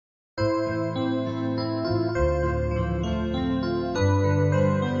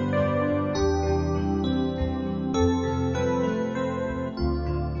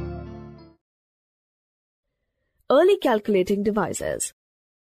Early calculating devices.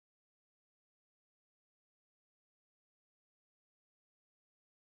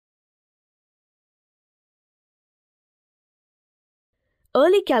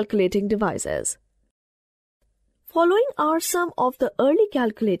 Early calculating devices. Following are some of the early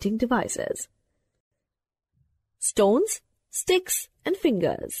calculating devices: stones, sticks, and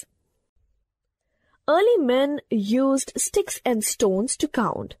fingers. Early men used sticks and stones to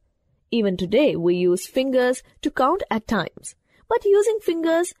count. Even today, we use fingers to count at times. But using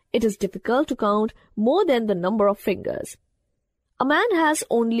fingers, it is difficult to count more than the number of fingers. A man has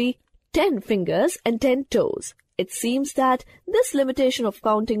only 10 fingers and 10 toes. It seems that this limitation of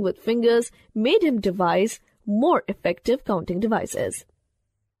counting with fingers made him devise more effective counting devices.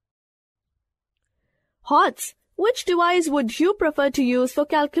 Hots, which device would you prefer to use for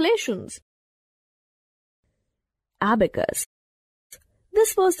calculations? Abacus.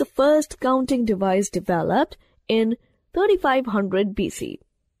 This was the first counting device developed in 3500 BC.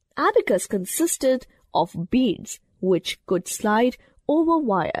 Abacus consisted of beads which could slide over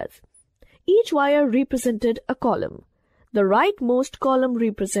wires. Each wire represented a column. The rightmost column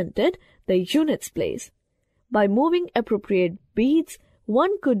represented the units place. By moving appropriate beads,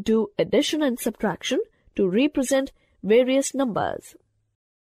 one could do addition and subtraction to represent various numbers.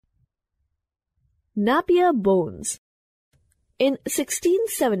 Napier bones. In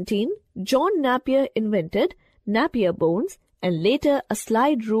 1617, John Napier invented Napier bones and later a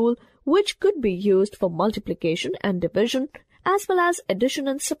slide rule which could be used for multiplication and division as well as addition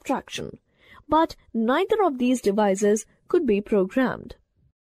and subtraction. But neither of these devices could be programmed.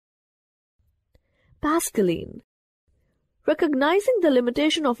 Pascaline. Recognizing the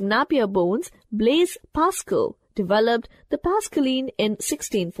limitation of Napier bones, Blaise Pascal developed the Pascaline in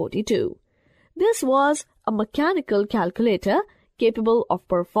 1642. This was a mechanical calculator capable of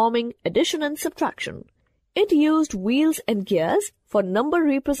performing addition and subtraction. It used wheels and gears for number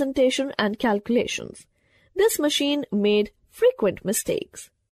representation and calculations. This machine made frequent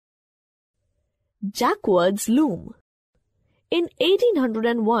mistakes. Jacquard's loom. In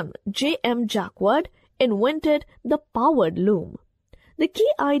 1801, J.M. Jacquard invented the powered loom. The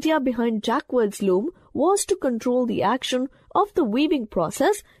key idea behind Jacquard's loom was to control the action of the weaving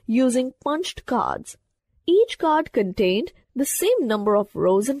process using punched cards. Each card contained the same number of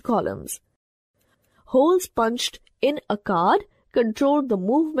rows and columns. Holes punched in a card controlled the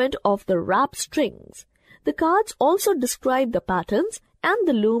movement of the wrap strings. The cards also described the patterns and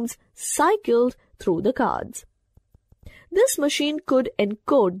the looms cycled through the cards. This machine could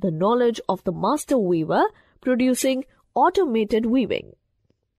encode the knowledge of the master weaver, producing automated weaving.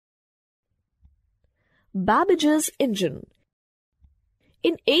 Babbage's engine.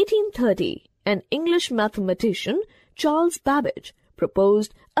 In 1830, an English mathematician, Charles Babbage,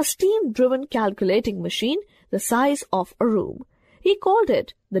 proposed a steam-driven calculating machine the size of a room. He called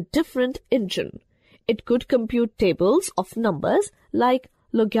it the different engine. It could compute tables of numbers like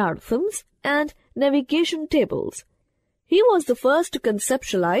logarithms and navigation tables. He was the first to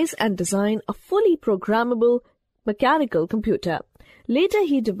conceptualize and design a fully programmable mechanical computer. Later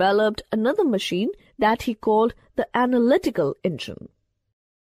he developed another machine that he called the analytical engine.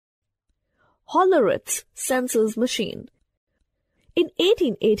 Hollerith's census machine. In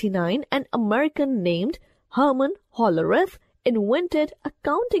 1889, an American named Herman Hollerith invented a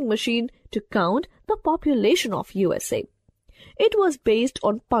counting machine to count the population of USA. It was based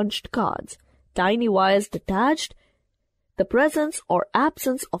on punched cards. Tiny wires detached the presence or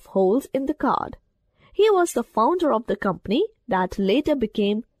absence of holes in the card. He was the founder of the company that later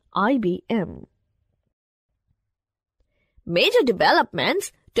became IBM. Major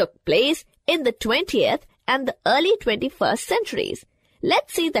developments took place in the 20th and the early 21st centuries.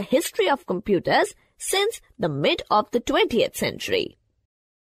 Let's see the history of computers since the mid of the 20th century.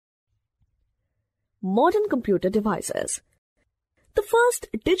 Modern computer devices. The first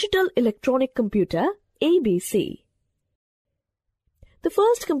digital electronic computer, ABC. The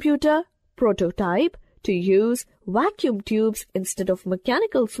first computer prototype to use vacuum tubes instead of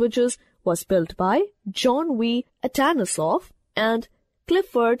mechanical switches was built by John V. Atanasoff and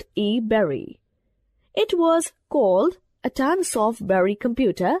Clifford E. Berry. It was called Atanasoff-Berry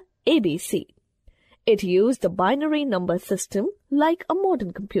Computer, ABC. It used the binary number system like a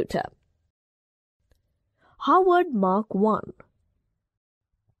modern computer. Harvard Mark I.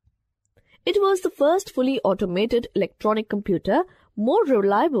 It was the first fully automated electronic computer, more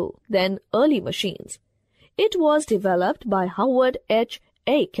reliable than early machines. It was developed by Howard H.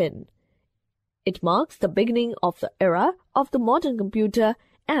 Aiken. It marks the beginning of the era of the modern computer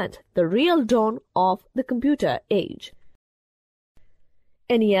and the real dawn of the computer age.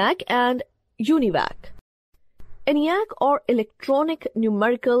 ENIAC and UNIVAC. ENIAC, or Electronic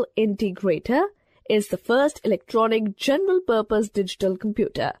Numerical Integrator, is the first electronic general-purpose digital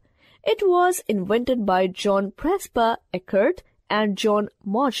computer. It was invented by John Presper Eckert and John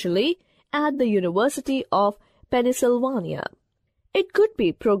Marshalli at the University of Pennsylvania. It could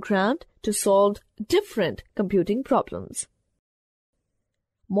be programmed to solve different computing problems.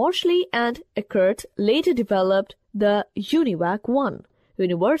 Marshalli and Eckert later developed the UNIVAC-1,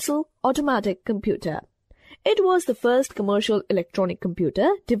 Universal Automatic Computer. It was the first commercial electronic computer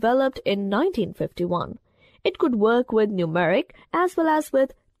developed in 1951. It could work with numeric as well as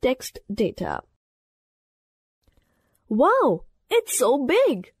with text data. Wow, it's so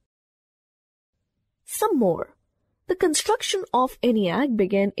big! Some more. The construction of ENIAC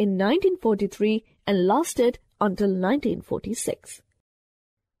began in 1943 and lasted until 1946.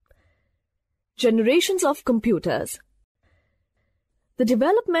 Generations of computers. The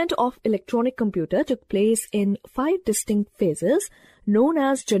development of electronic computer took place in 5 distinct phases known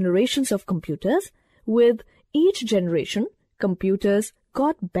as generations of computers. With each generation, computers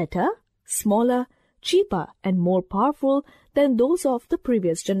got better, smaller, cheaper, and more powerful than those of the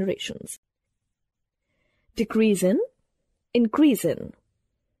previous generations. Decrease in, increase in.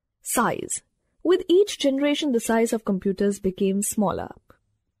 Size. With each generation, the size of computers became smaller.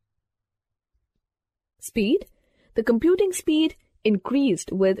 Speed. The computing speed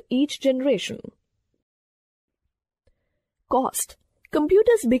increased with each generation. Cost.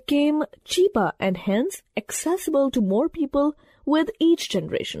 Computers became cheaper and hence accessible to more people with each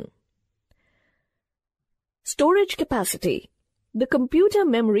generation. Storage capacity. The computer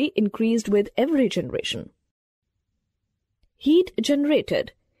memory increased with every generation. Heat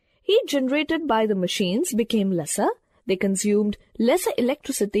generated. Heat generated by the machines became lesser. They consumed lesser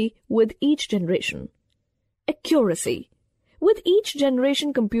electricity with each generation. Accuracy. With each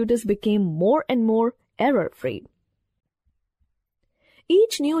generation, computers became more and more error-free.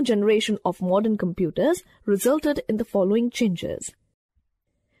 Each new generation of modern computers resulted in the following changes.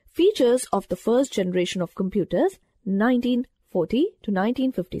 Features of the first generation of computers, 1940 to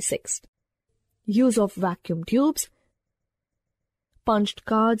 1956. Use of vacuum tubes. Punched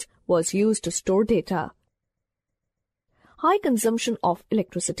cards was used to store data. High consumption of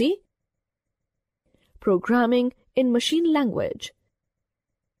electricity. Programming in machine language.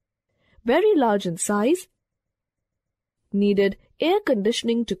 Very large in size. Needed air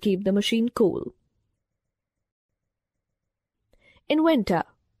conditioning to keep the machine cool. Inventor.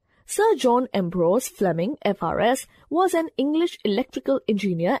 Sir John Ambrose Fleming, FRS, was an English electrical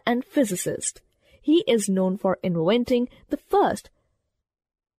engineer and physicist. He is known for inventing the first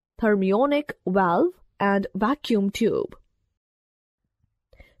thermionic valve and vacuum tube.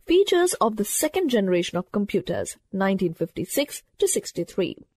 Features of the second generation of computers, 1956 to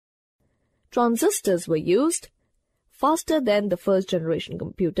 63. Transistors were used, faster than the first generation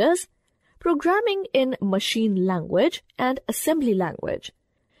computers, programming in machine language and assembly language.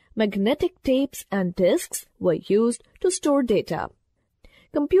 Magnetic tapes and disks were used to store data.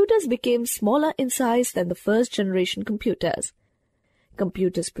 Computers became smaller in size than the first generation computers.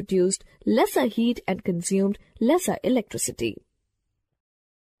 Computers produced lesser heat and consumed lesser electricity.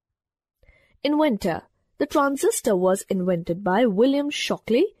 Inventor. The transistor was invented by William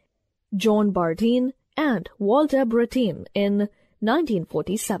Shockley, John Bardeen, and Walter Brattain in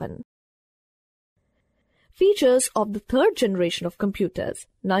 1947. Features of the third generation of computers,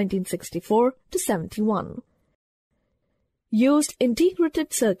 1964 to 71. Used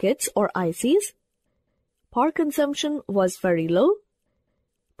integrated circuits or ICs. Power consumption was very low.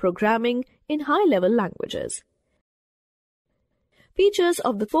 Programming in high-level languages. Features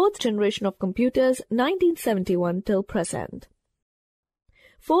of the fourth generation of computers, 1971 till present.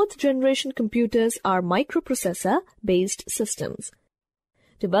 Fourth generation computers are microprocessor-based systems.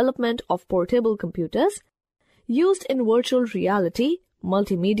 Development of portable computers. Used in virtual reality,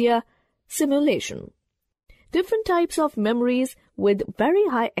 multimedia, simulation. Different types of memories with very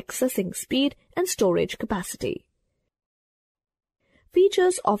high accessing speed and storage capacity.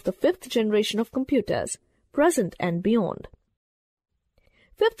 Features of the fifth generation of computers, present and beyond.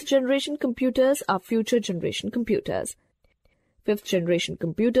 Fifth generation computers are future generation computers. Fifth generation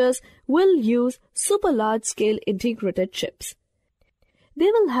computers will use super large scale integrated chips. They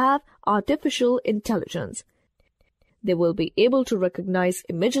will have artificial intelligence. They will be able to recognize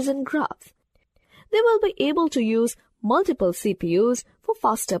images and graphs. They will be able to use multiple CPUs for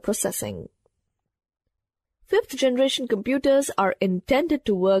faster processing. Fifth generation computers are intended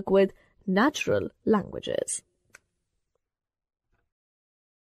to work with natural languages.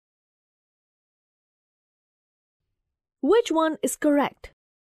 Which one is correct?